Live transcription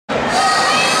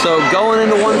So going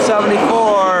into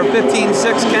 174,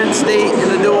 15-6 Kent State in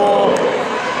the duel.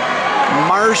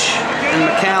 Marsh and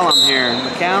MacCallum here.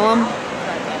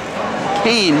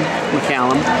 Kane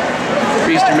MacCallum for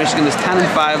Eastern Michigan is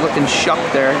 10-5, looking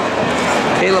shucked there.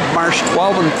 Caleb Marsh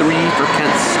 12-3 for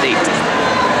Kent State.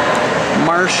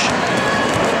 Marsh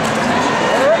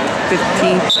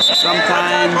 15th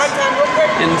sometimes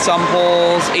in some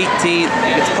polls, 18th,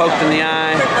 he gets poked in the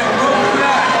eye.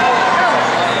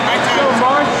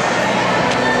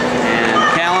 And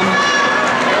MacCallum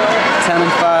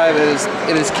 10-5.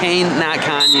 It is Kane, not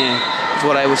Kanye, is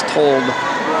what I was told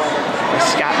by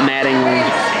Scott Mattingly,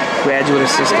 graduate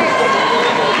assistant.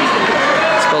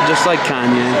 Spelled just like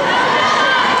Kanye,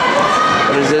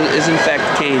 but it is in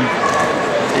fact Kane.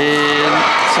 And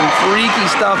some freaky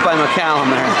stuff by MacCallum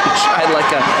there. He tried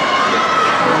like a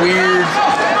weird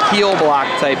heel block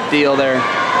type deal there.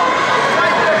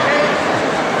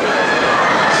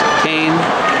 So Kane,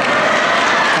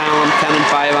 MacCallum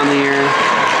 10-5 on the year.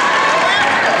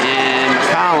 And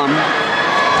MacCallum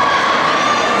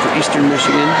for Eastern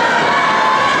Michigan.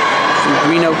 From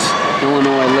Green Oaks,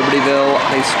 Illinois, Libertyville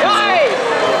High School.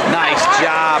 Nice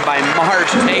job by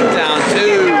Marsh, takedown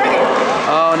too.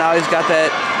 Oh, now he's got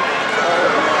that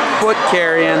foot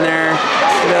carry in there.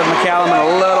 Could have MacCallum in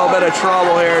a little bit of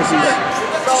trouble here as he's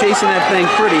chasing that thing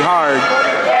pretty hard.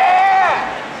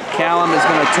 MacCallum is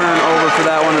going to turn over for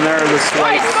that one, and there are the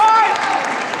swipes.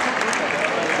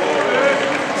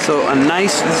 So a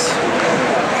nice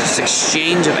just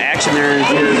exchange of action there.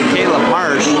 Here's Caleb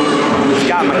Marsh. He's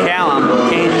got MacCallum.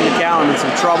 Kane MacCallum in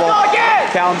some trouble.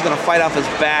 MacCallum's going to fight off his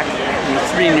back.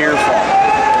 3 near fall.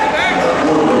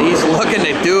 He's looking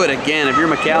to do it again. If you're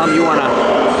MacCallum, you want to...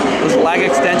 Those leg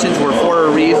extensions were for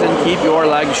a reason. Keep your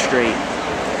legs straight.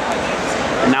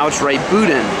 And now it's right boot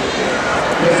in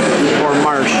for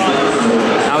Marsh.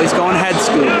 Now he's going head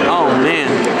scoop. Oh, man.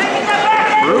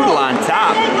 Brutal on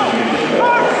top.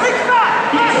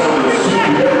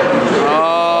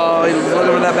 Oh, he's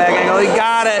looking for that back angle. He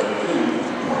got it.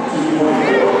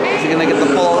 Is he going to get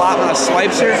the full allotment of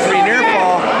swipes here? 3 near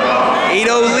fall.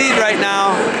 8-0 lead right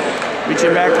now.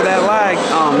 Reaching back for that leg.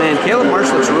 Oh man, Caleb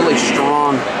Marsh looks really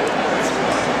strong.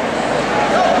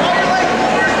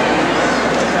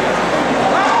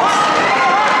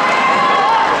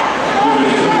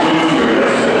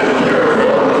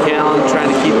 MacCallum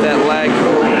trying to keep that leg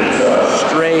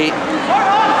straight.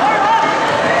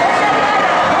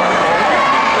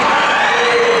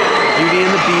 Beauty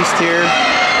and the Beast here.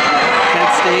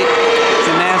 Kent State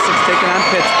Gymnastics taking on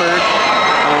Pittsburgh.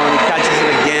 Oh, and he catches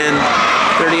it again.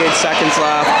 38 seconds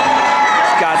left.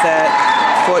 He's got that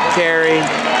foot carry.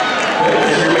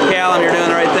 If you're MacCallum, you're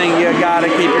doing the right thing. You gotta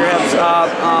keep your hips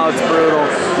up. Oh, it's brutal.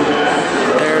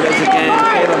 There it is again.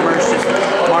 Caleb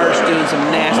Marsh doing some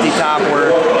nasty top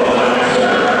work.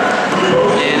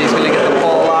 And he's gonna get the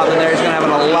pull off in there. He's gonna have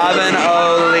an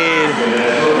 11-0 lead.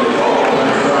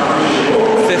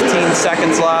 15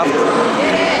 seconds left.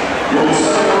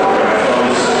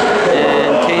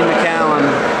 And Kane MacCallum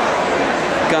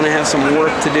gonna have some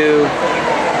work to do,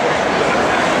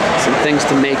 some things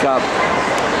to make up.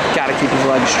 Gotta keep his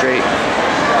legs straight.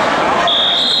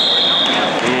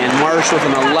 And Marsh with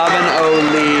an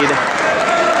 11-0 lead.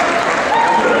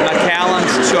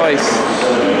 MacCallum's choice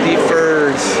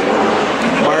defers.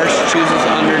 Marsh chooses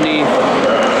underneath.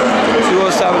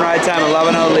 2:07 ride time,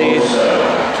 11-0 lead.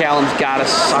 MacCallum's gotta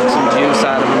suck some juice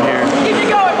out of him here. Keep it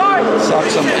going, Marsh. Suck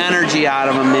some energy out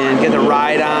of him, man. Get the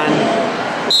ride on.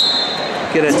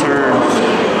 Get a turn.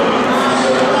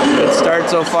 Good start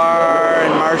so far,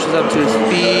 and Marsh is up to his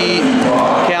feet.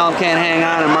 MacCallum can't hang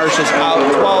on, and Marsh is out.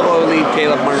 12-0 lead,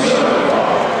 Caleb Marsh.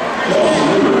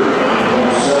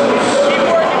 Keep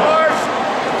working, Marsh.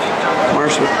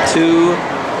 Marsh with 2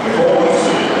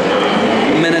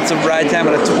 minutes of ride time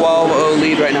at a 12-0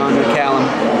 lead right now on MacCallum.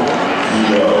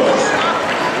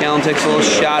 MacCallum takes a little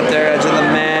shot there, edge of the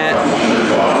mat.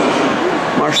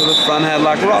 Marsh with a front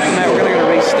headlock. We're off the mat. We're going to get a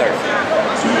restart.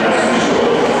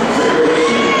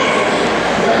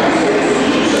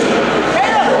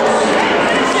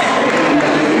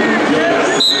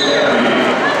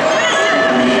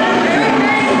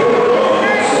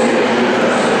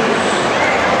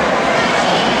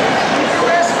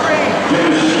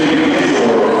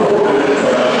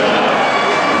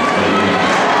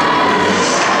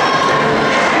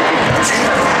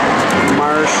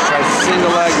 Marsh tries to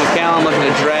single leg. MacCallum looking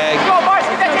to drag.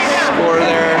 Score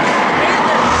there.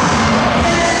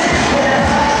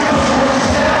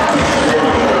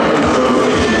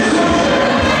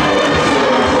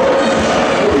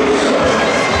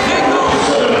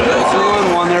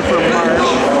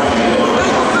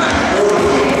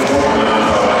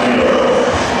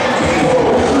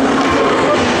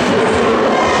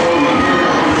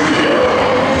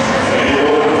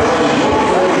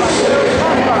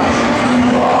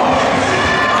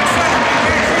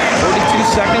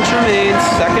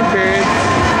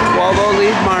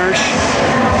 Marsh.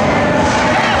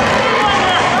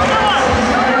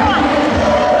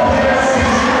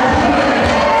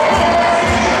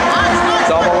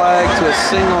 Double leg to a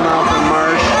single now for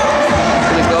Marsh.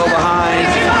 Gonna go behind.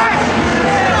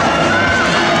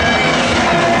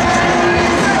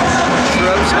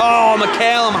 Trips. Oh,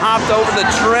 MacCallum hopped over the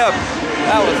trip.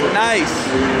 That was nice.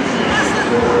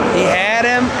 He had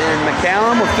him, and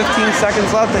MacCallum with 15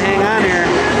 seconds left to hang on here.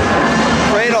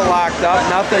 Cradle locked up,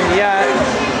 nothing yet.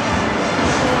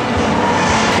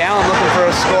 MacCallum looking for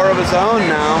a score of his own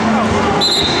now.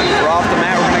 We're off the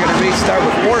mat. We're going to restart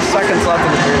with 4 seconds left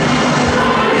in the period.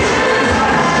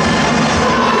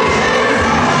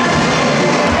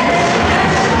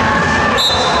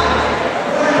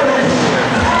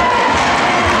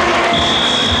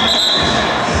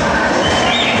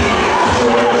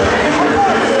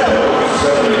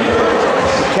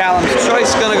 MacCallum's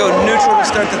choice going to go neutral to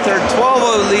start the third.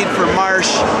 12-0 lead for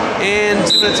Marsh and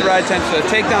 2 minutes of ride time. So a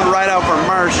takedown ride out for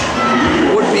Marsh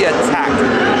would be a tack.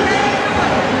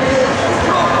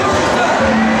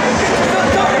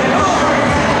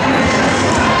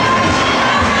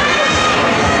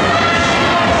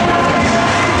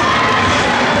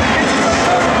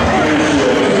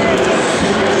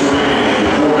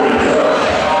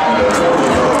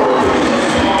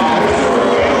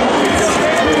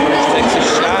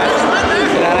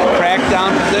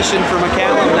 Position for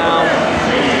MacCallum now.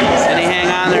 And he hang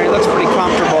on there. He looks pretty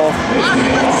comfortable.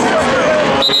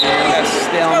 And got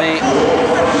stalemate.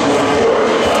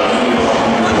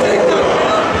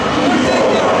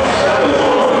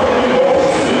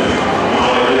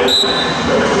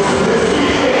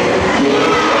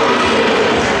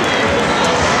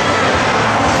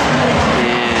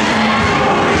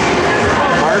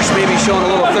 And Marsh maybe showing a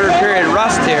little third period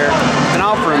rust here. Been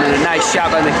out for a minute. Nice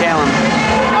shot by MacCallum.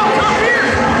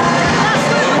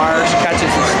 Marsh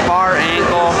catches his far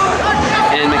ankle,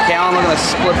 and MacCallum looking to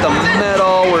split the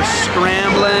middle. We're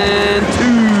scrambling to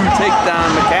take down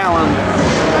MacCallum.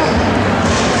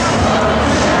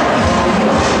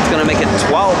 It's going to make it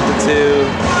 12-2.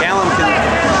 MacCallum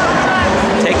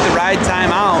can take the ride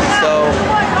time out, so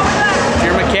if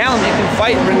you're MacCallum, you can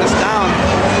fight and bring this down.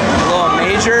 A little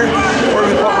major, or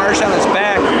we put Marsh on his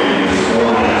back.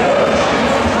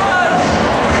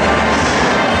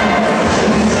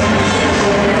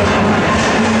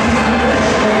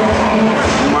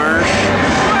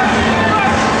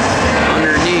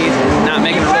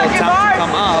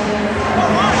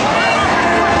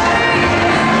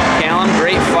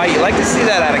 You like to see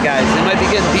that out of guys. They might be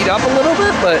getting beat up a little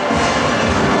bit, but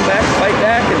come back, fight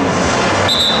back, and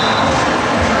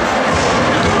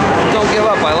don't give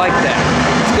up. I like that.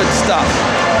 It's good stuff.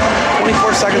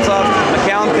 24 seconds left.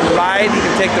 MacCallum can ride. He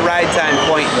can take the ride time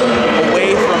point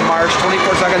away from Marsh.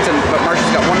 24 seconds, but Marsh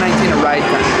has got 119 of ride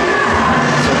time.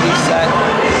 So he's set.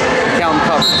 MacCallum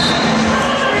covers.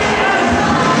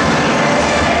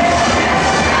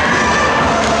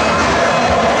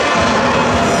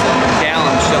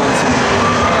 Showing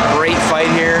some great fight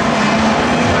here.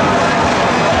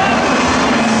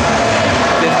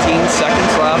 15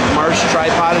 seconds left. Marsh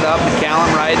tripoded up.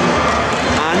 MacCallum riding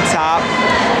on top.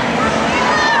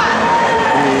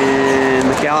 And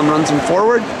MacCallum runs him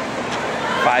forward.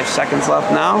 5 seconds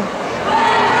left now.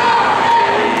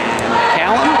 And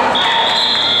MacCallum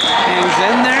hangs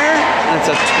in there. And it's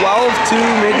a 12-2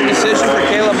 major decision for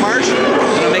Caleb Marsh.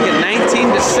 Going to make it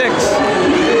 19-6.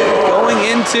 Going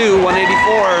into 184,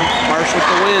 Marsh with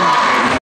the win.